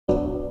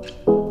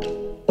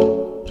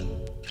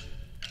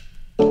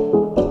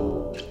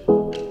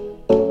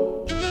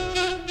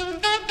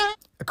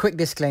A quick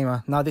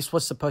disclaimer, now this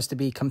was supposed to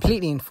be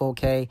completely in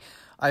 4K.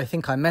 I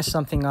think I messed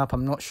something up,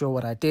 I'm not sure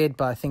what I did,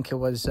 but I think it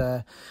was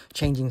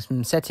changing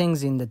some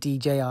settings in the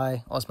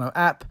DJI Osmo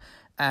app,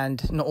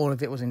 and not all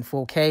of it was in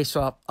 4K,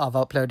 so I've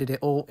uploaded it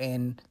all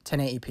in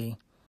 1080p.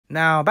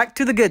 Now, back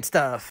to the good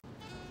stuff.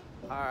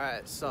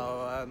 Alright,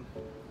 so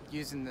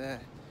using the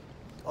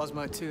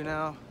Osmo 2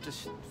 now,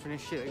 just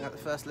finished shooting at the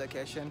first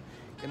location.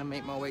 Gonna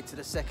make my way to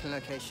the second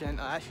location.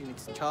 I actually need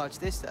to charge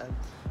this,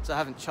 so I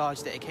haven't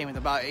charged it. It came with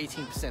about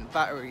 18%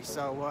 battery,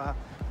 so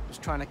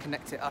just trying to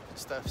connect it up and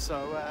stuff.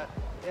 So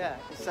yeah,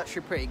 it's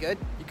actually pretty good.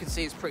 You can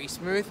see it's pretty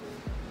smooth.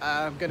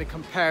 I'm gonna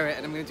compare it,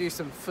 and I'm gonna do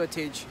some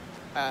footage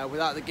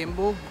without the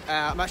gimbal.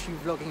 I'm actually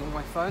vlogging on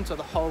my phone, so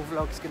the whole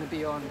vlog is gonna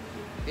be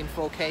in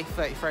 4K,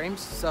 30 frames.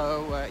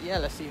 So yeah,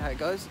 let's see how it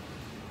goes.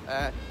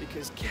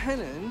 Because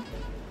Canon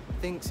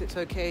thinks it's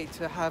okay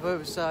to have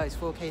oversized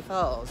 4K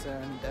files,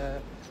 and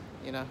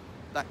you know,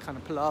 that kind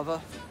of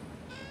palaver.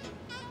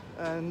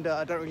 And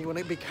I don't really want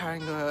to be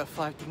carrying a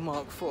 5D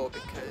Mark IV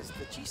because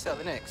the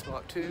G7X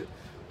Mark II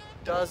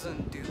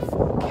doesn't do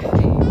 4K.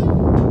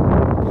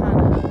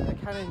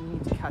 Canon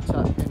need to catch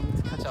up, and need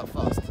to catch up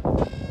fast.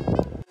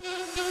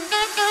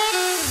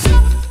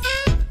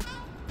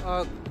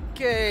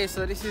 Okay,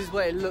 so this is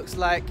what it looks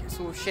like. It's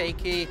all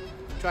shaky,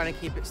 trying to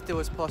keep it still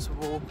as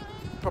possible.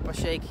 Proper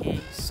shaky.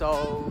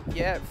 So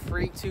yeah,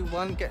 3, 2,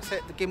 1, get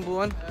set, the gimbal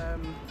one.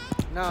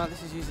 Now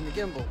this is using the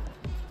gimbal.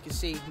 You can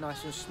see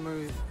nice and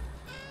smooth,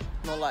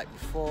 not like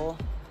before.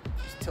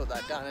 Just tilt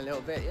that down a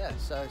little bit. Yeah,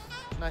 so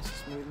nice and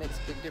smooth, makes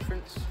a big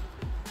difference.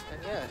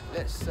 And yeah,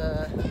 let's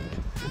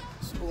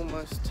it's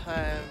almost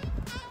time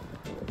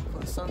for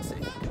the sunset.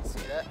 You can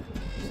see that.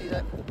 See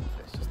that?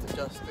 Let's just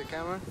adjust the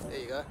camera. There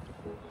you go.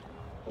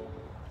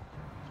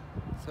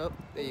 So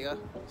there you go.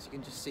 So you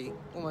can just see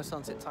almost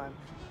sunset time.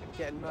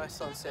 Get a nice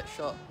sunset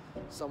shot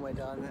somewhere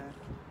down there,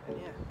 and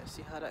yeah, let's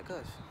see how that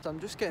goes. So I'm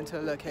just getting to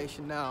the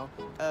location now.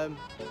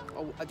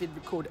 I did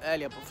record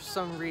earlier, but for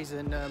some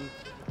reason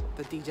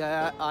the DJI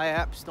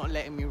app's not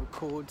letting me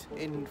record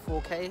in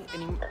 4K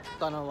anymore.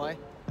 Don't know why.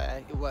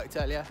 It worked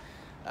earlier,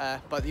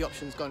 but the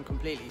option's gone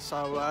completely,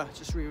 so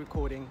just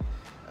re-recording.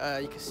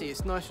 You can see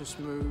it's nice and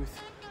smooth.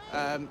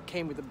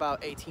 Came with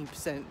about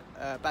 18%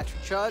 battery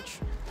charge,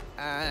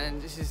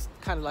 and this is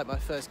kind of like my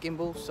first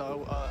gimbal,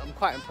 so I'm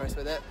quite impressed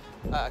with it.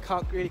 I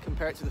can't really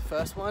compare it to the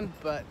first one,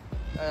 but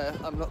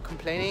I'm not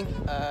complaining.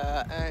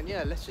 And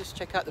yeah, let's just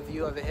check out the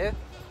view over here.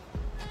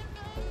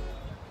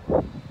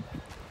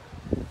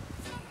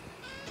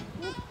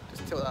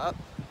 Just tilt that up.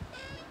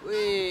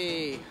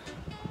 Whee!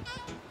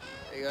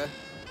 There you go.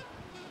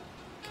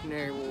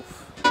 Canary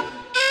wolf.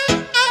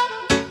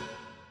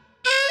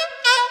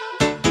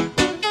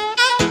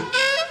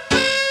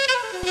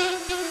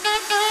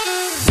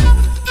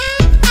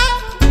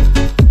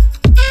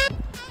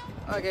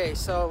 Okay,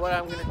 so what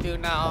I'm going to do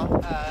now,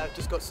 I've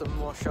just got some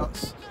more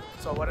shots.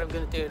 So what I'm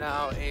going to do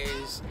now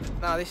is,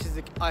 now this is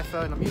the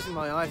iPhone, I'm using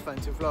my iPhone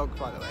to vlog,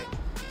 by the way.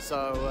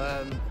 So,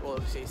 well,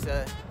 obviously it's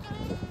the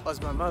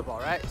Osmo Mobile,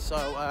 right? So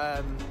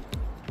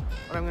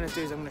what I'm going to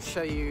do is I'm going to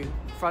show you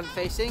front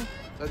facing.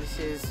 So this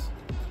is,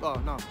 well,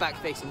 no, back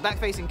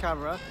facing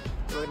camera.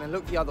 So we're going to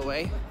look the other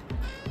way.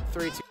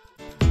 3, 2.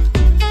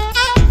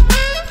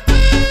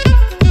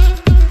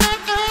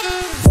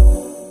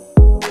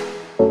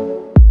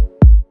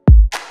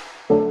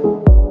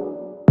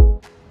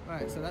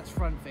 So that's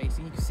front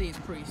facing. You can see it's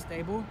pretty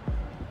stable.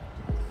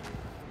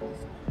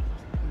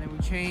 And then we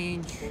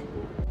change.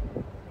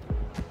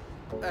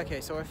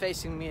 Okay, so we're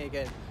facing me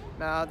again.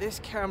 Now this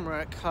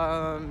camera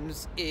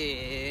comes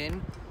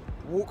in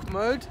walk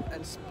mode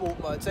and sport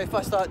mode. So if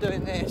I start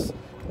doing this,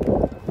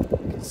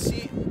 you can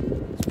see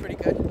it's pretty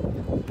good.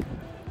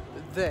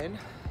 But then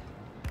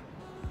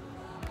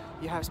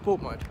you have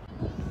sport mode.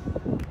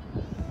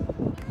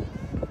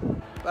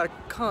 But I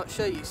can't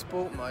show you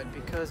sport mode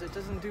because it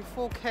doesn't do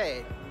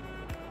 4K.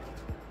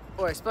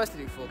 Or it's supposed to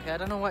do 4K, I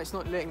don't know why it's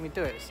not letting me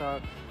do it, so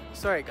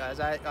sorry guys,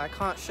 I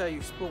can't show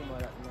you sport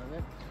mode at the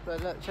moment,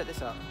 but look, check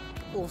this out.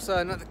 Also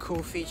another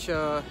cool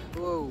feature,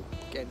 whoa,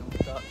 getting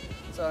all dark.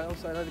 So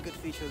also another good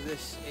feature of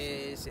this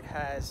is it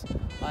has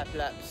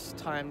hyperlapse,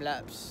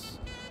 time-lapse,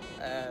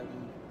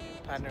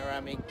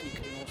 panoramic. You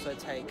can also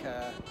take,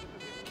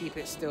 keep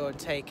it still and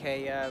take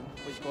a,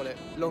 what do you call it,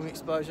 long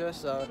exposure,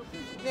 so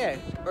yeah,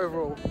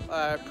 overall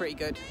pretty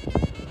good.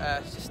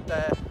 It's just,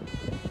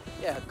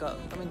 yeah,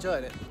 I'm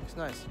enjoying it. It's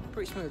nice,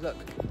 pretty smooth. Look,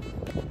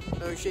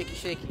 no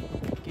shaky.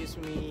 Gives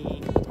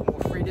me more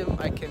freedom.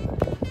 I can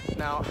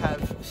now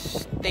have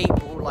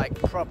stable, like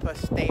proper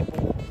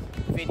stable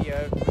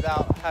video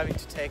without having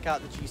to take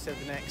out the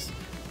G7X.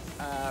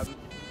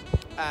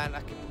 And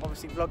I can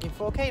obviously vlog in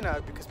 4K now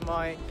because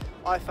my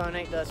iPhone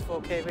 8 does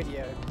 4K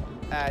video,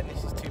 and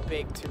this is too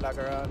big to lug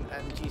around,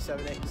 and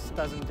G7X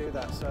doesn't do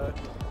that. So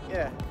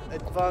yeah,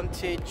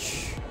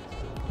 advantage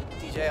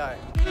DJI.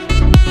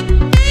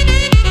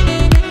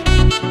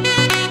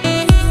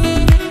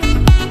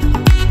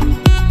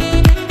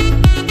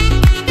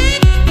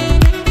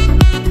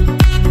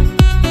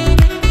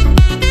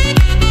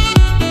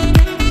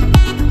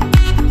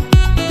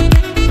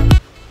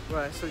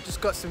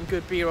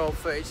 good B-roll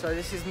footage. So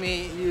this is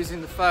me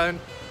using the phone,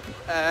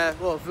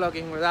 well,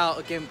 vlogging without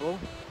a gimbal,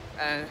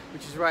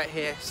 which is right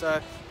here. So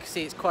you can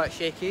see it's quite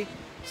shaky.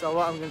 So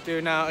what I'm going to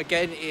do now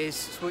again is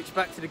switch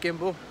back to the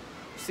gimbal,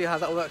 see how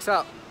that works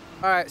out.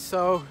 Alright,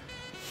 so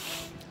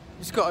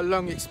just got a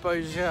long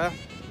exposure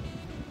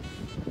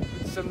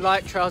with some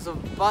light trails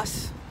of a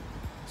bus.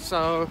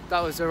 So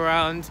that was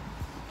around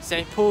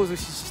St. Paul's, which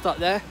is just up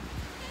there.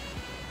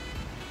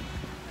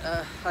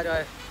 How do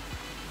I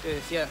do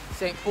this? Yeah,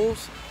 St.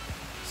 Paul's.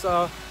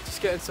 So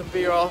just getting some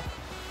B-roll.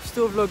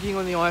 Still vlogging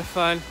on the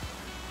iPhone.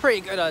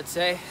 Pretty good, I'd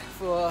say,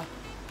 for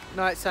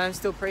night time.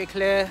 Still pretty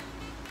clear.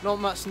 Not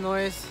much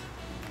noise.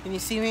 Can you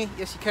see me?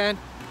 Yes, you can.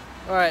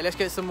 All right, let's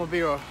get some more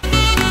B-roll.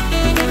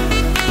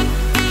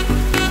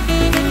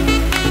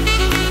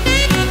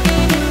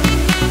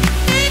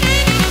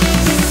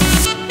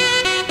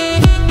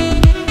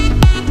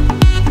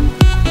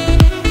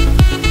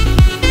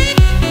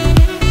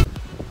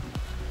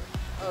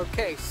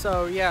 Okay,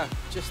 so yeah,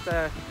 just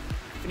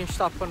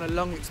finished up on a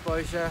long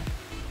exposure.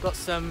 Got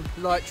some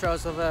light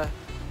trails of a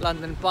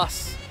London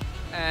bus,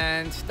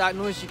 and that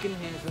noise you can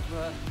hear is of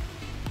a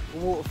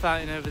water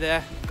fountain over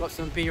there. Got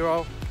some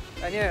B-roll,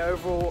 and yeah,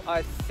 overall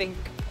I think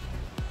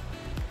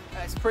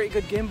it's a pretty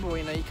good gimbal.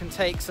 You know, you can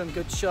take some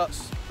good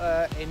shots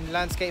in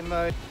landscape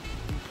mode,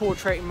 in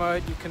portrait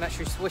mode. You can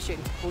actually switch it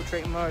into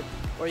portrait mode,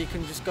 or you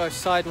can just go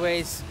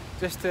sideways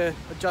just to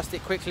adjust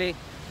it quickly.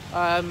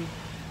 I'm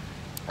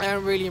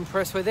really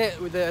impressed with it,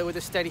 with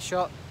a steady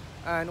shot.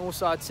 And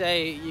also I'd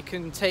say you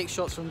can take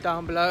shots from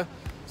down below,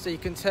 so you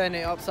can turn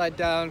it upside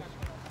down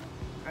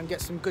and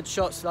get some good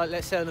shots, like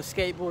let's say on a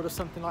skateboard or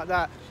something like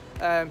that,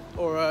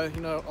 or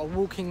you know, a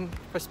walking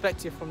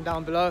perspective from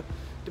down below.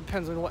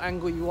 Depends on what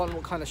angle you want,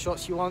 what kind of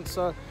shots you want.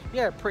 So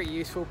yeah, pretty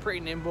useful, pretty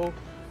nimble,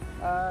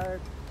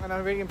 and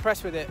I'm really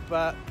impressed with it.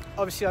 But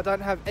obviously I don't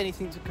have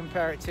anything to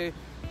compare it to,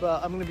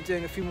 but I'm going to be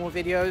doing a few more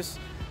videos.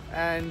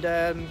 And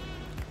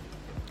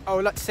I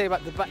would like to say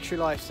about the battery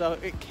life. So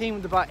it came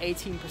with about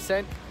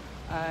 18%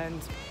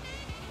 and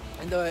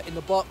in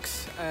the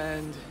box,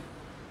 and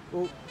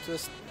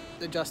just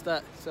adjust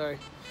that, sorry,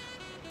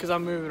 because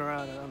I'm moving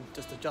around and I'm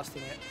just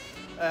adjusting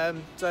it.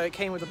 So it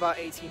came with about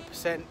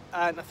 18%,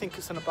 and I think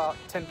it's on about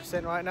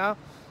 10% right now.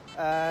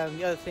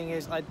 The other thing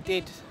is I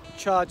did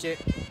charge it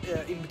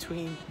in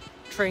between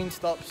train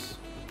stops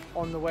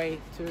on the way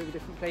to the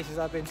different places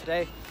I've been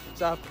today,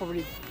 so I've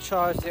probably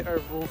charged it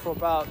overall for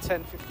about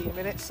 10-15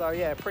 minutes. So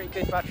yeah, pretty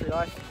good battery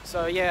life.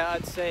 So yeah,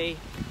 I'd say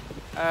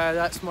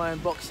that's my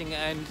unboxing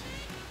and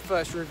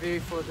first review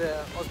for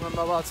the Osmo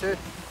Mobile 2.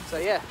 So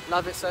yeah,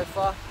 love it so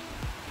far.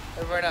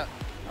 Over and out.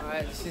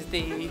 Alright, this is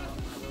the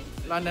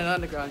London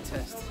Underground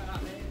test.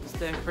 It's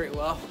doing pretty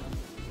well.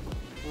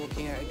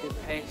 Walking at a good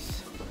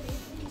pace.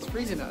 It's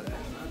freezing out there.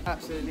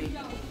 Absolutely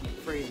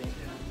freezing.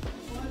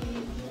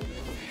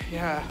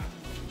 Yeah.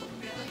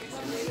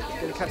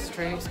 Gonna catch the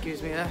train,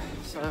 excuse me there.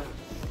 So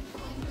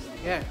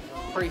yeah,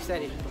 pretty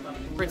steady.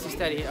 Pretty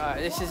steady. Alright,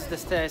 this is the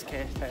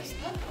staircase test.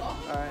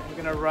 Alright, I'm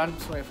gonna run.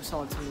 Just waiting for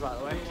someone to move out of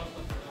the way.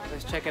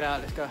 Let's check it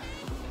out, let's go.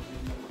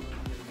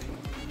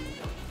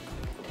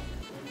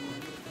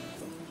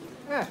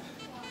 Yeah,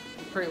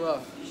 pretty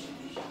well.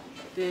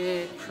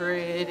 Did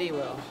pretty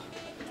well.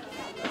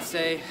 I'd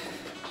say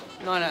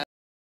 9 out of